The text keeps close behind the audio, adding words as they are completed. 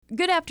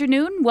Good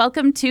afternoon.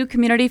 Welcome to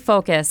Community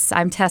Focus.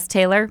 I'm Tess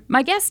Taylor.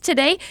 My guest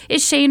today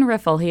is Shane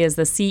Riffle. He is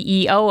the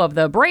CEO of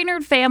the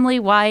Brainerd Family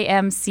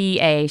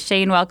YMCA.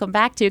 Shane, welcome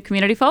back to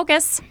Community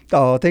Focus.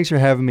 Oh, thanks for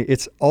having me.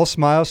 It's all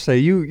smiles today.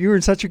 You're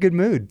in such a good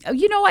mood.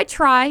 You know, I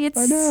try.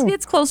 I know.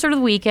 It's closer to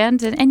the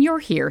weekend, and you're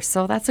here,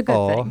 so that's a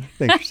good thing.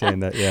 Thanks for saying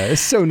that. Yeah, it's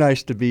so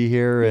nice to be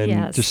here and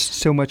Yes. just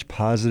so much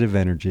positive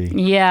energy.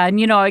 Yeah, and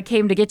you know, I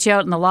came to get you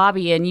out in the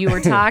lobby, and you were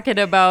talking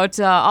about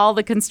all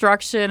the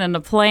construction and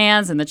the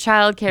plans and the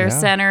child care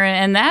center,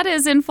 and that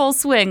is in full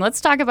swing.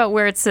 Let's talk about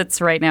where it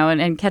sits right now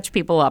and catch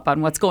people up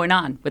on what's going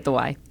on with the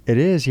Y. It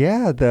is,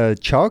 yeah. The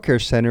child care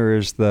center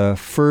is the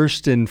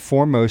first and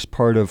foremost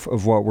part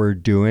of what we're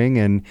doing,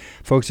 and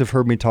folks have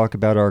heard me talk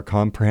about our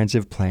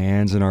comprehensive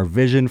plans and our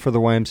vision for the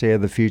YMCA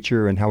of the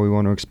future and how we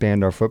want to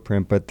expand our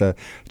footprint, but the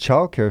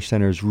child care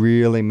center is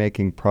really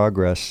making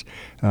progress.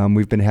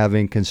 We've been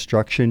having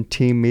construction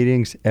team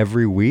meetings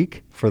every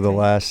week for the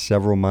last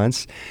several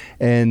months,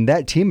 and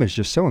that team is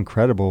just so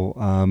incredible.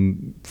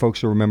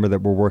 Folks will remember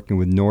that we're working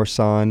with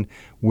Norson,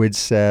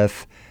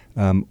 Widseth,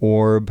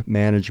 Orb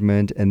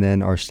Management, and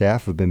then our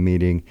staff have been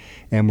meeting,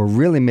 and we're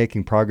really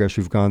making progress.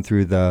 We've gone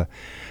through the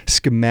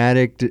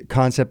schematic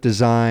concept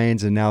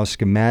designs and now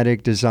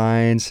schematic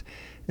designs,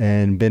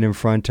 and been in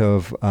front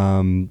of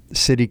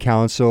city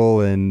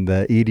council and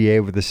the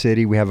EDA with the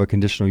city. We have a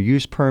conditional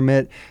use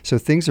permit, so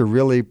things are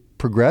really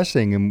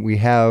progressing, and we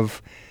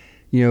have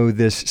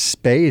this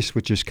space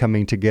which is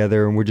coming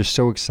together, and we're just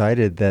so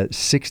excited that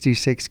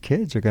 66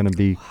 kids are going to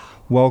be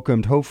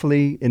welcomed,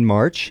 hopefully in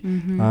March,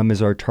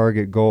 is our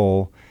target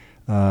goal.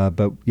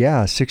 But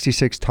yeah,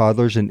 66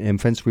 toddlers and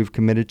infants we've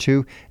committed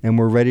to, and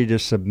we're ready to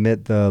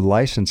submit the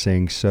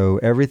licensing. So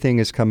everything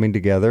is coming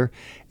together,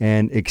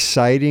 and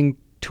exciting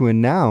to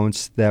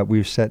announce that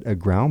we've set a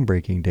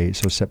groundbreaking date.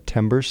 So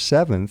September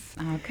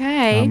 7th.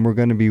 Okay. We're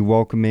going to be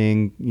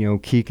welcoming,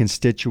 key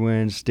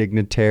constituents,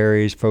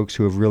 dignitaries, folks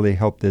who have really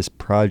helped this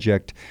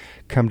project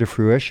come to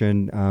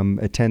fruition,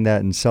 attend that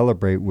and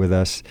celebrate with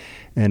us.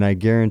 And I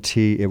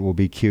guarantee it will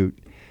be cute.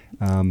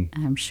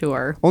 I'm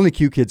sure. Only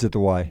cute kids at the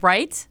Y.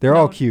 Right? They're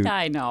all cute.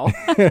 I know.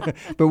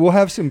 But we'll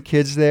have some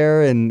kids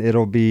there, and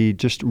it'll be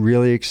just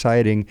really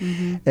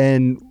exciting.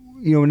 And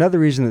another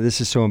reason that this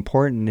is so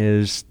important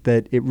is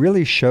that it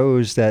really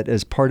shows that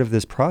as part of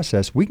this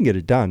process, we can get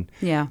it done.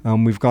 Yeah.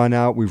 We've gone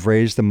out, we've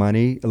raised the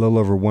money, a little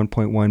over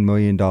 $1.1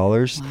 million.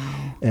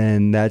 Wow.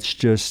 And that's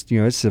just,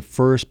 it's the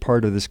first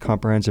part of this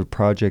comprehensive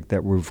project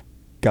that we've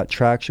got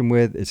traction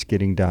with. It's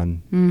getting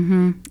done.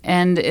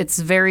 And it's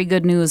very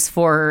good news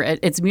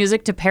it's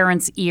music to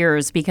parents'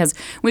 ears, because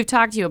we've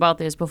talked to you about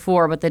this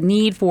before, but the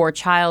need for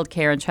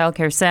childcare and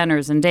childcare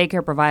centers and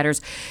daycare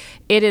providers,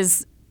 it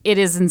is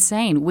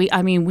insane. We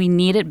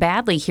need it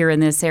badly here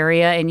in this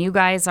area, and you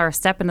guys are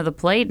stepping to the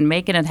plate and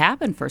making it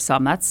happen for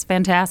some. That's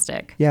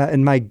fantastic. Yeah,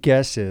 and my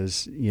guess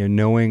is,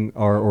 knowing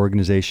our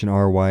organization,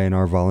 RY, and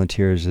our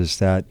volunteers, is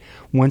that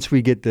once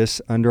we get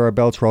this under our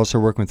belts, we're also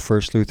working with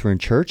First Lutheran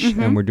Church,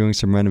 and we're doing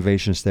some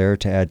renovations there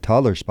to add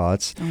toddler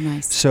spots. Oh,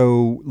 nice.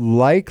 So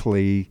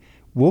likely,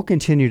 we'll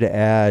continue to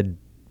add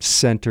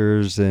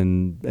centers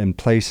and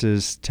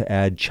places to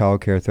add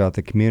childcare throughout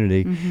the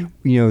community.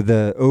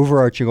 The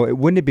overarching goal,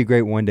 wouldn't it be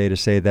great one day to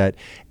say that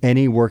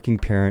any working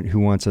parent who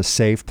wants a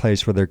safe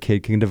place where their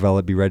kid can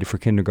develop, be ready for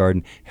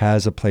kindergarten,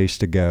 has a place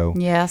to go?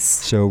 Yes.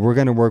 So we're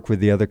going to work with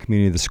the other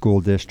community, the school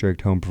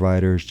district, home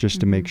providers, just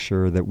to make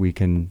sure that we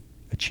can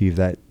achieve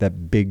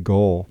that big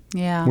goal.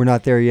 Yeah. We're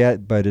not there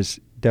yet, but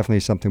it's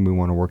definitely something we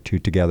want to work to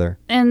together.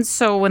 And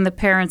so when the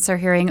parents are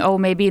hearing,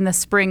 maybe in the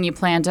spring you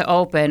plan to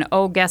open,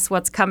 guess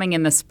what's coming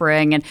in the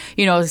spring, and,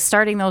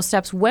 starting those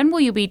steps, when will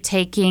you be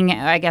taking,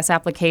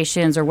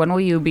 applications, or when will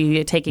you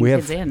be taking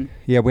kids in?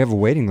 Yeah, we have a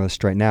waiting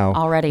list right now.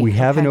 Already? We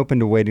haven't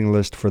opened a waiting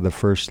list for the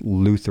First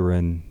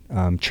Lutheran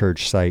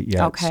Church site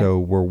yet. Okay. So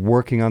we're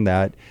working on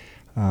that,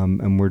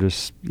 and we're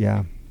just,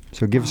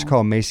 So give us a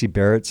call. Macy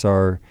Barrett's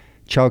our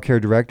child care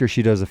director.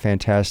 She does a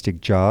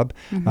fantastic job.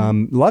 A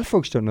lot of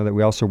folks don't know that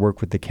we also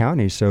work with the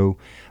county. So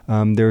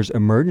there's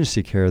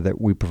emergency care that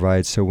we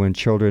provide. So when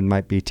children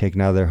might be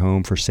taken out of their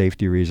home for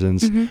safety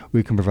reasons,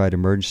 we can provide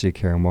emergency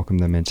care and welcome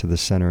them into the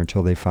center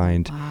until they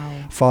find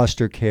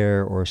foster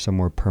care or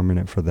somewhere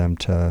permanent for them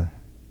to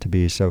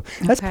be. So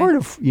that's part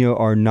of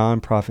our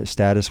nonprofit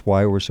status,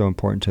 why we're so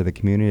important to the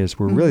community, is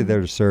we're really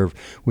there to serve.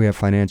 We have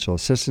financial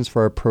assistance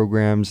for our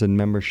programs and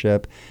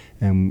membership,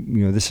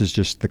 and this is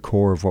just the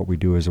core of what we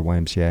do as a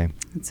YMCA.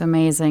 It's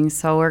amazing.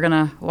 So we're going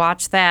to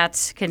watch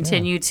that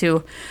continue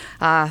to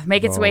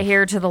make its way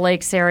here to the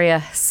Lakes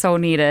area. So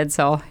needed.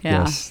 So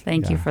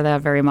thank you for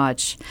that very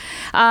much.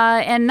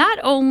 And not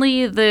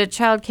only the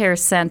child care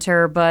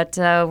center, but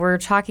we're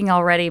talking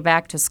already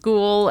back to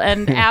school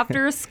and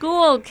after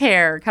school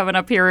care coming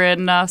up here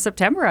in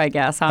September, I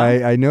guess, huh?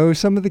 I know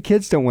some of the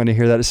kids don't want to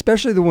hear that,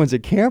 especially the ones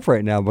at camp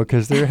right now,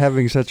 because they're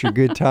having such a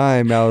good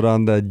time out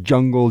on the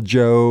Jungle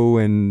Joe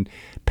and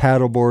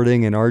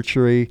paddleboarding and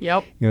archery.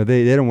 Yep.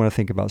 They don't want to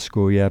think about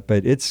school yet,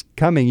 but it's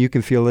coming. You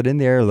can feel it in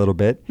the air a little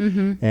bit.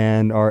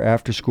 And our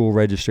after-school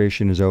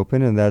registration is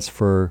open, and that's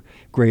for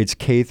grades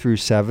K through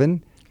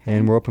 7.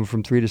 and we're open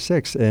from 3 to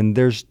 6. And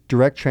there's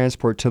direct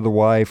transport to the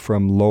Y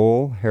from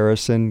Lowell,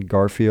 Harrison,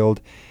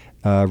 Garfield,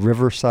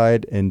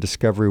 Riverside, and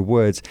Discovery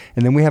Woods.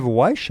 And then we have a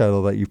Y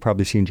shuttle that you've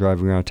probably seen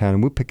driving around town,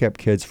 and we pick up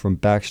kids from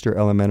Baxter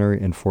Elementary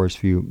and Forest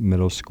View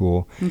Middle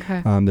School.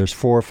 Okay. There's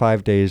 4 or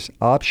 5 days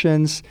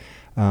options,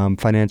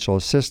 financial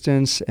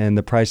assistance, and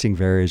the pricing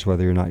varies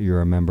whether or not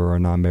you're a member or a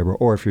non-member,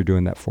 or if you're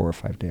doing that 4 or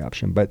 5 day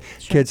option. But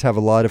kids have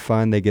a lot of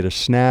fun. They get a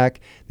snack.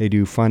 They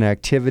do fun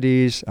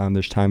activities.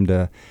 There's time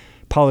to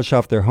polish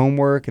off their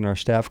homework, and our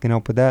staff can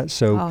help with that.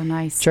 So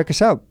nice. Check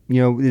us out.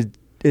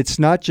 It's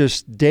not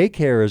just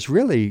daycare, is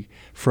really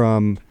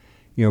from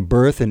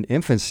birth and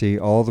infancy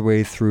all the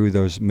way through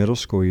those middle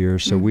school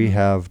years. So we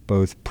have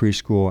both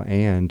preschool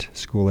and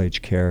school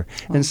age care.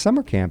 And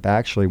summer camp,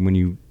 actually, when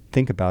you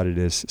think about it,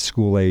 is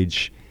school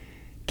age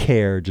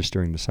care just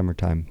during the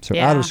summertime. So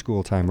out of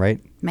school time,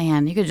 right?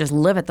 Man, you could just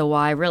live at the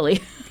Y,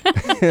 really.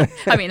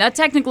 I mean, that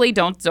technically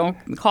don't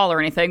call or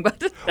anything,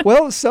 but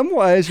well, some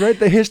Ys, right?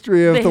 The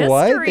history of the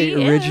Y, they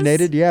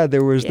originated. Yeah,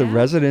 there was the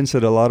residents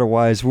at a lot of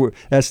Ys.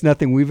 That's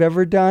nothing we've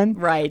ever done,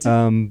 right?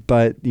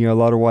 But a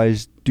lot of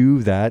Ys do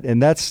that,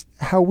 and that's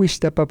how we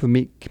step up and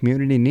meet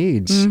community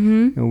needs.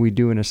 We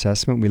do an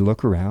assessment, we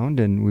look around,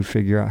 and we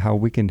figure out how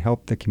we can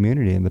help the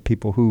community and the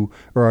people who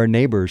are our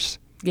neighbors.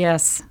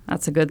 Yes,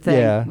 that's a good thing.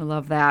 Yeah. We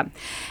love that.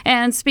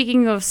 And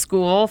speaking of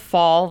school,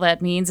 fall,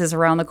 that means, is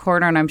around the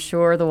corner, and I'm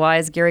sure the Y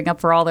is gearing up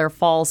for all their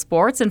fall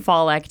sports and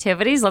fall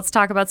activities. Let's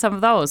talk about some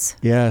of those.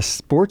 Yeah,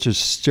 sports is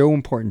so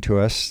important to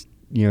us,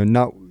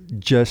 not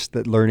just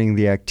that learning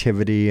the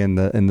activity and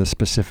the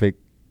specific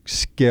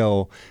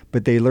skill,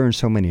 but they learn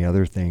so many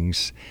other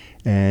things.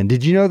 And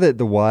did you know that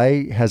the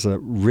Y has a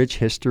rich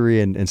history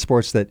in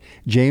sports, that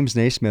James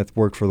Naismith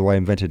worked for the Y,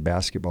 invented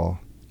basketball?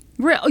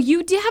 You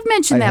have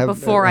mentioned that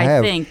before,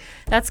 I think.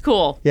 That's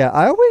cool. Yeah,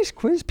 I always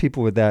quiz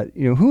people with that.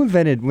 Who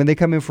invented, when they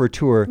come in for a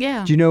tour,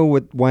 do you know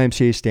what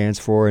YMCA stands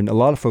for? And a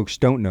lot of folks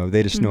don't know.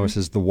 They just know us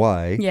as the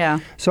Y. Yeah.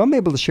 So I'm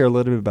able to share a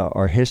little bit about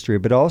our history,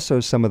 but also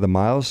some of the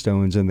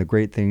milestones and the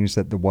great things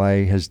that the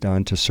Y has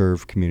done to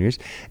serve communities.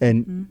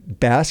 And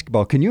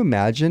basketball, can you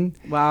imagine?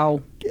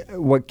 Wow.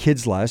 What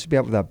kids' lives would be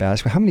out without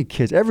basketball? How many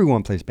kids?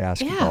 Everyone plays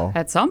basketball. Yeah,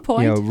 at some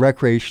point.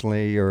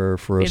 Recreationally or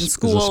for in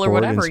school as a sport, or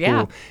whatever,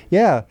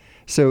 Yeah.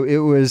 So it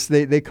was,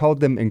 they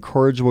called them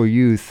incorrigible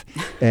youth,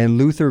 and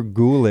Luther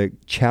Gulick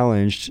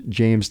challenged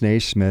James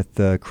Naismith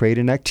to create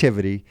an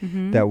activity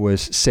that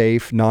was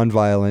safe,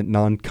 nonviolent,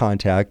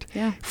 non-contact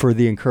for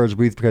the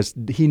incorrigible youth, because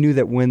he knew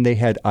that when they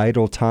had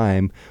idle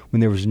time, when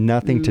there was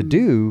nothing to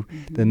do,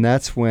 then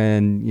that's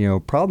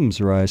when,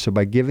 problems arise. So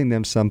by giving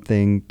them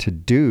something to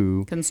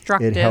do,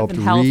 constructive, it helped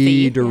and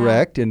healthy,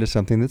 redirect into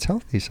something that's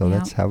healthy. So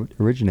that's how it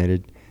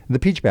originated. The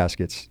peach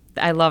baskets.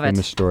 I love it. In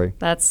the story.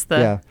 That's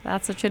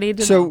what you need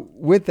to know. So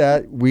with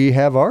that, we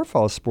have our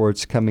fall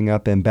sports coming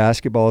up, and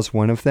basketball is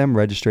one of them.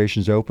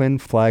 Registration's open.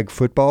 Flag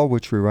football,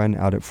 which we run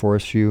out at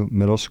Forest View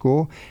Middle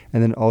School,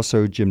 and then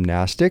also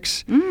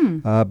gymnastics.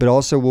 But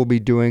also we'll be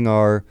doing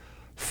our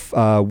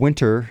fall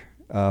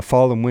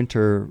and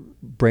winter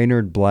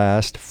Brainerd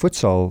Blast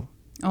futsal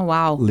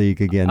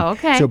league again.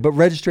 Okay. So, but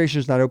registration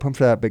is not open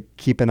for that, but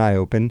keep an eye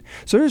open.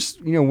 So there's,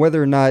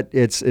 whether or not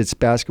it's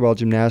basketball,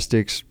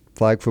 gymnastics,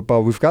 flag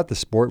football, we've got the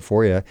sport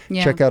for you.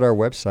 Yeah. Check out our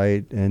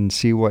website and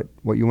see what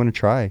you want to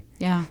try.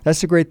 Yeah.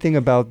 That's the great thing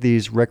about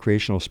these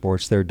recreational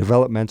sports. They're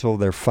developmental,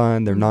 they're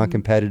fun, they're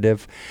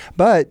non-competitive.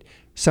 But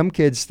some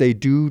kids, they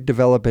do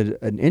develop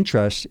an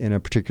interest in a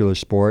particular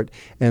sport,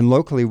 and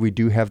locally we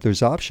do have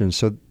those options.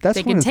 So that's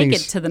they one of the can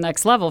things. take it to the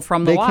next level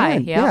from the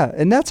Y. Yeah,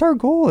 and that's our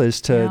goal, is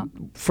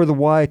for the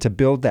Y to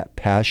build that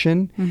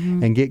passion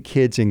and get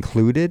kids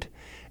included.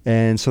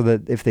 And so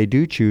that if they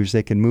do choose,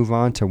 they can move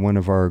on to one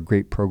of our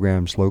great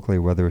programs locally,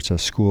 whether it's a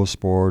school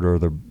sport or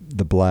the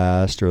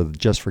Blast or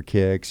Just for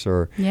Kicks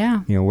or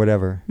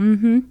whatever.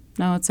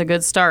 No, it's a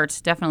good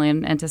start, definitely,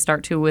 and to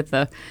start too with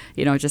the,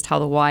 just how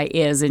the Y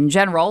is in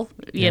general,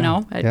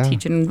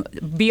 teaching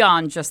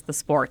beyond just the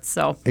sports.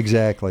 So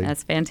exactly,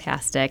 that's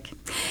fantastic.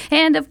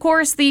 And of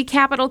course, the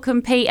capital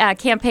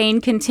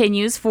campaign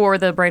continues for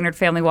the Brainerd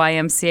Family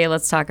YMCA.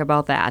 Let's talk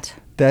about that.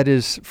 That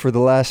is for the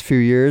last few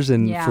years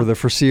and for the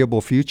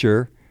foreseeable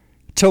future,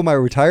 till my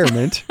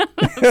retirement.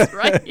 That's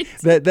right.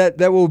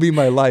 that will be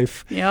my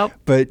life. Yep.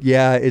 But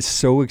yeah, it's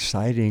so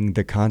exciting,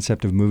 the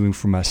concept of moving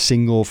from a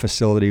single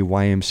facility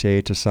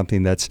YMCA to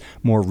something that's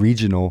more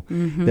regional,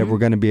 that we're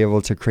going to be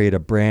able to create a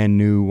brand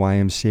new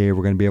YMCA.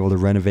 We're going to be able to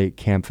renovate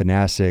Camp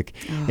Vanasek,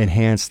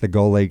 enhance the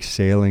Gull Lake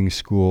Sailing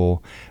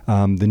School,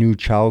 the new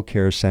child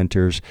care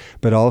centers,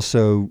 but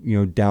also,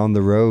 down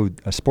the road,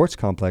 a sports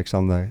complex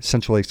on the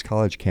Central Lakes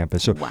College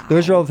campus. So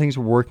those are all the things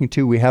we're working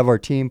to. We have our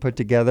team put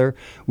together.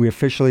 We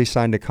officially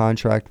signed a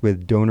contract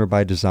with Donor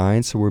by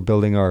Design, so we're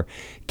building our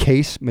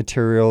case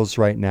materials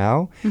right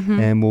now,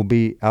 and we'll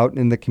be out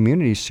in the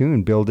community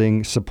soon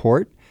building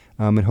support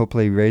and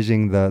hopefully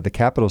raising the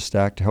capital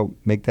stack to help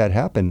make that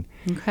happen.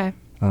 Okay.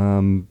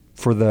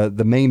 For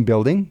the main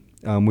building,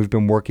 we've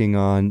been working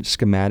on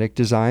schematic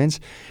designs.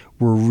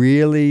 We're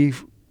really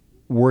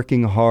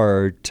working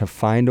hard to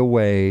find a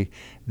way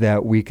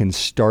that we can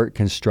start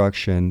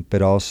construction,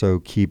 but also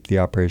keep the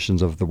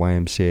operations of the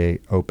YMCA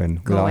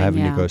open without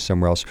having to go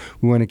somewhere else.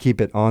 We want to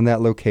keep it on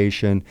that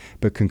location,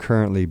 but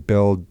concurrently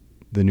build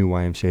the new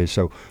YMCA.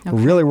 So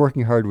we're really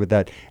working hard with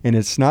that. And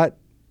it's not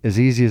as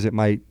easy as it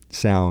might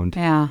sound.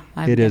 Yeah,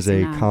 it is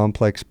a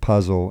complex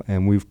puzzle,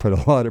 and we've put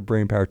a lot of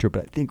brain power to it,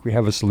 but I think we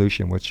have a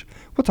solution, which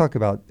we'll talk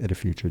about at a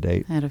future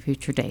date.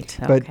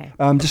 But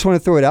just want to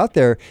throw it out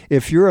there.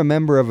 If you're a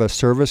member of a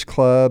service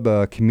club,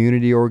 a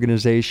community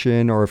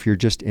organization, or if you're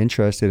just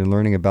interested in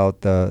learning about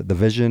the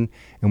vision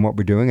and what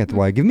we're doing at the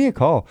Y, give me a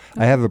call.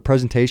 I have a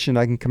presentation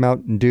I can come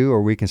out and do,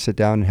 or we can sit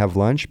down and have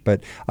lunch,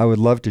 but I would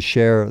love to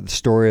share the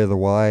story of the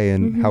Y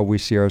and how we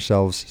see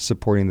ourselves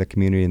supporting the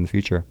community in the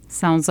future.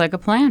 Sounds like a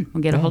plan.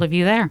 We'll get a hold of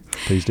you there.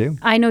 Please do.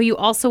 I know you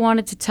also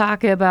wanted to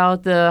talk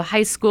about the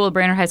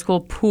Brainerd High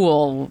School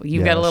pool.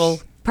 You've got a little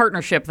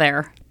partnership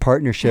there.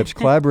 Partnerships,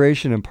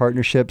 collaboration and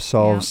partnership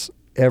solves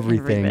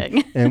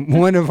everything. And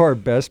one of our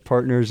best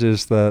partners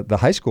is the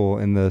high school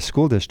in the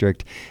school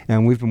district.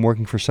 And we've been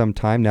working for some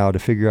time now to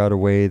figure out a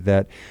way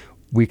that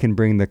we can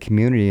bring the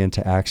community in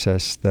to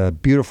access the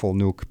beautiful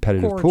new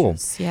competitive pool.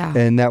 Yeah.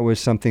 And that was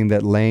something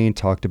that Lane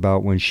talked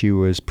about when she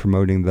was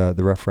promoting the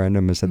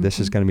referendum, is that this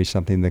is going to be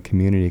something the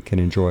community can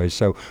enjoy.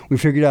 So we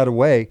figured out a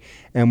way,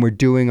 and we're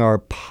doing our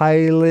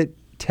pilot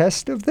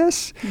test of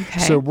this.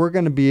 So we're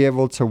going to be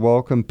able to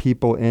welcome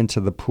people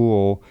into the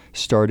pool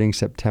starting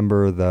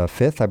September the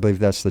 5th. I believe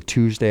that's the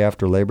Tuesday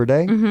after Labor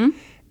Day.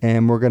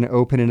 And we're going to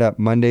open it up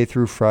Monday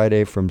through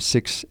Friday from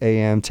 6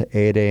 a.m. to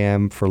 8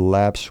 a.m. for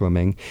lap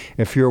swimming.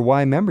 If you're a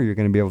Y member, you're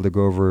going to be able to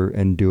go over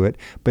and do it.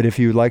 But if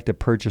you'd like to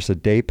purchase a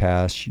day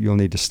pass, you'll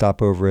need to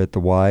stop over at the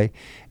Y,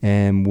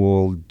 and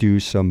we'll do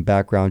some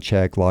background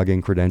check,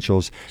 login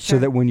credentials, so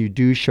that when you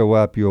do show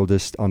up, you'll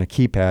just, on a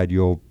keypad,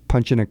 you'll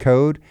punch in a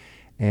code,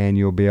 and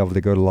you'll be able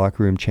to go to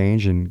locker room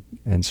change and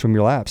swim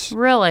your laps.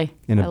 Really?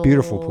 In a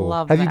beautiful pool.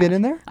 Have you been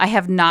in there? I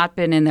have not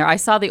been in there. I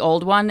saw the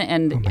old one,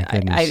 and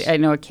I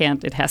know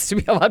it has to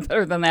be a lot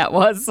better than that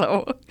was.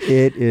 So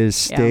it is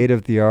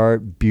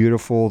state-of-the-art,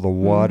 beautiful. The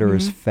water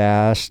is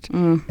fast,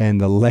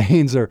 and the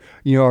lanes are,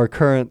 our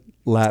current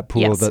lap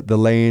pool, the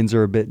lanes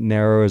are a bit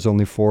narrow. There's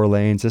only 4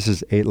 lanes. This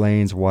is 8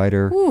 lanes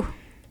wider. Ooh.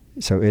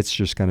 So it's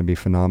just going to be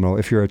phenomenal.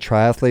 If you're a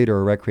triathlete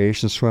or a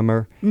recreation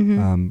swimmer,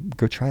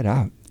 go try it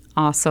out.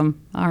 Awesome.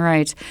 All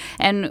right.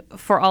 And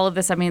for all of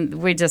this,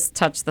 we just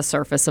touched the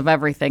surface of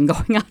everything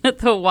going on at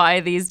the Y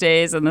these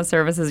days and the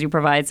services you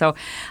provide. So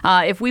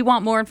if we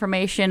want more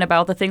information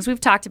about the things we've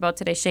talked about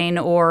today, Shane,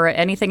 or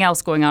anything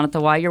else going on at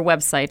the Y, your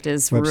website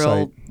is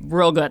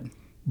real good.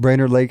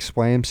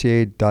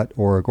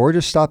 BrainerdLakesYMCA.org, or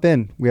just stop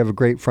in. We have a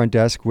great front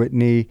desk.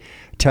 Whitney,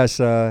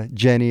 Tessa,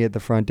 Jenny at the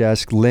front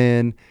desk,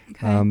 Lynn.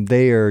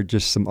 They are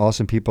just some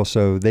awesome people,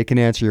 so they can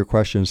answer your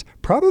questions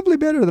probably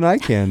better than I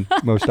can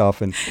most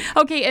often.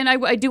 Okay, and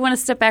I do want to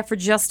step back for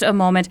just a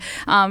moment.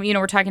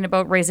 We're talking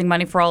about raising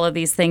money for all of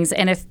these things,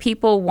 and if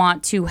people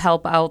want to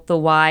help out the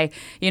Y,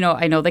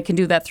 I know they can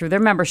do that through their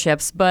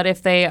memberships, but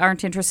if they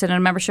aren't interested in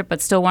a membership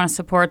but still want to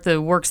support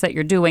the works that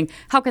you're doing,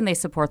 how can they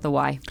support the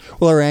Y?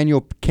 Well, our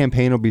annual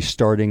campaign will be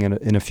starting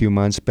in a few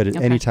months, but at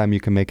any time you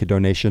can make a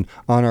donation.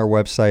 On our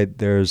website,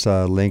 there's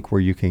a link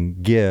where you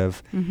can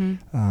give,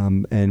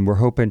 and we're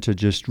hoping to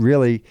just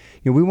really,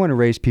 we want to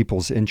raise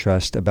people's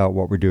interest about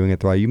what we're doing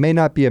at the Y. You may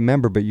not be a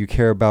member, but you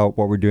care about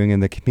what we're doing in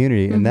the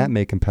community, and that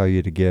may compel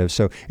you to give.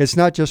 So it's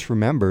not just for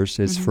members,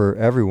 it's for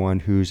everyone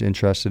who's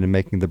interested in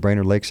making the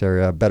Brainerd Lakes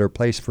area a better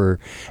place for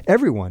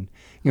everyone.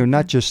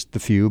 Not just the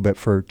few, but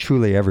for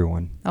truly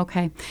everyone.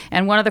 Okay.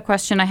 And one other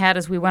question I had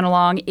as we went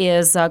along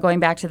is going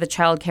back to the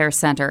child care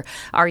center.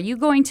 Are you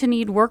going to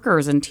need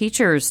workers and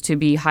teachers to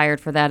be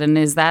hired for that? And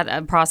is that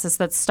a process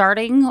that's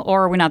starting,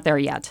 or are we not there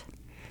yet?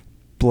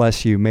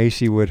 Bless you.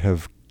 Macy would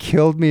have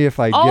killed me if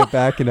I get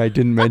back and I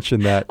didn't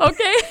mention that.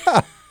 Okay.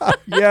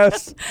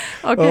 Yes.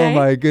 Okay. Oh,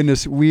 my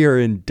goodness. We are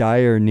in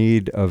dire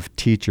need of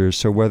teachers.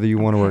 So whether you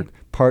want to work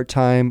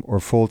part-time or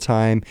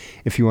full-time,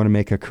 if you want to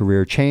make a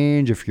career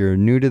change, if you're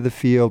new to the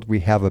field, we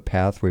have a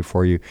pathway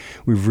for you.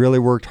 We've really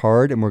worked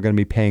hard, and we're going to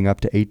be paying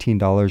up to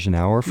 $18 an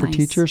hour for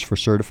teachers, for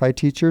certified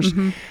teachers.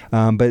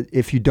 But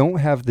if you don't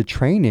have the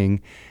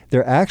training,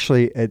 they're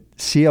actually at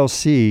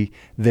CLC,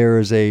 there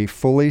is a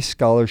fully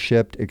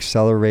scholarship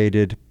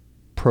accelerated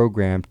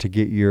program to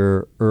get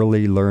your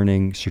early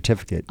learning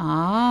certificate.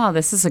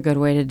 This is a good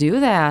way to do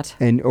that.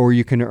 Or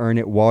you can earn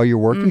it while you're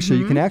working, so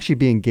you can actually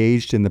be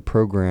engaged in the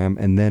program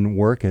and then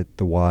work at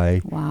the Y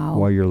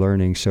while you're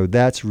learning. So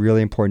that's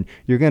really important.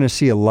 You're going to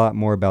see a lot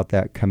more about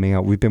that coming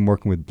out. We've been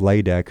working with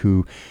Bladec,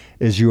 who,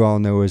 as you all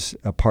know, is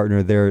a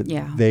partner there.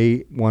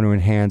 They want to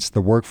enhance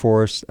the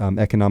workforce,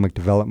 economic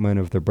development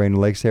of the Brainerd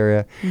Lakes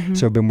area.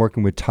 So I've been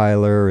working with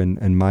Tyler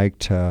and Mike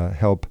to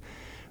help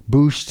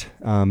boost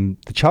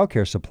the child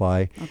care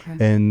supply,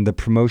 and the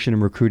promotion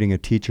and recruiting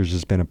of teachers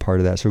has been a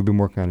part of that. So we've been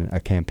working on a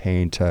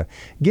campaign to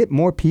get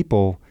more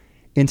people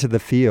into the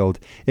field.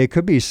 It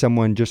could be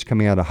someone just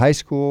coming out of high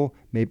school,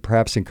 maybe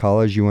perhaps in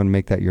college you want to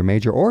make that your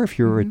major, or if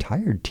you're a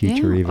retired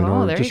teacher even,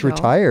 or just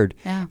retired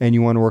and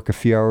you want to work a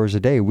few hours a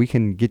day, we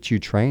can get you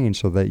trained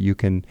so that you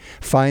can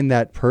find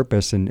that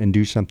purpose and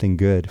do something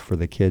good for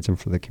the kids and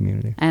for the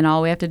community. And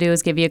all we have to do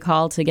is give you a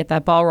call to get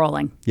that ball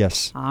rolling.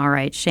 Yes. All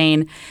right,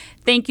 Shane,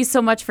 thank you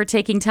so much for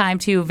taking time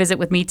to visit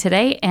with me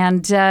today,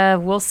 and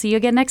we'll see you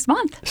again next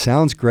month.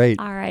 Sounds great.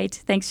 All right.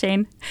 Thanks,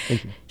 Shane.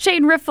 Thank you.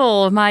 Shane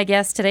Riffle, my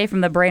guest today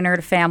from the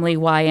Brainerd Family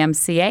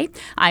YMCA.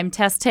 I'm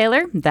Tess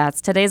Taylor.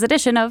 That's today's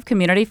edition of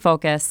Community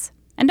Focus.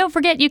 And don't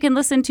forget, you can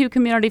listen to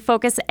Community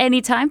Focus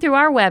anytime through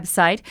our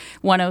website,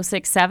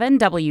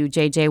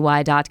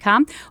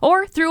 1067wjjy.com,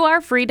 or through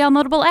our free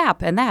downloadable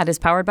app, and that is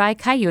powered by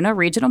Cuyuna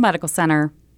Regional Medical Center.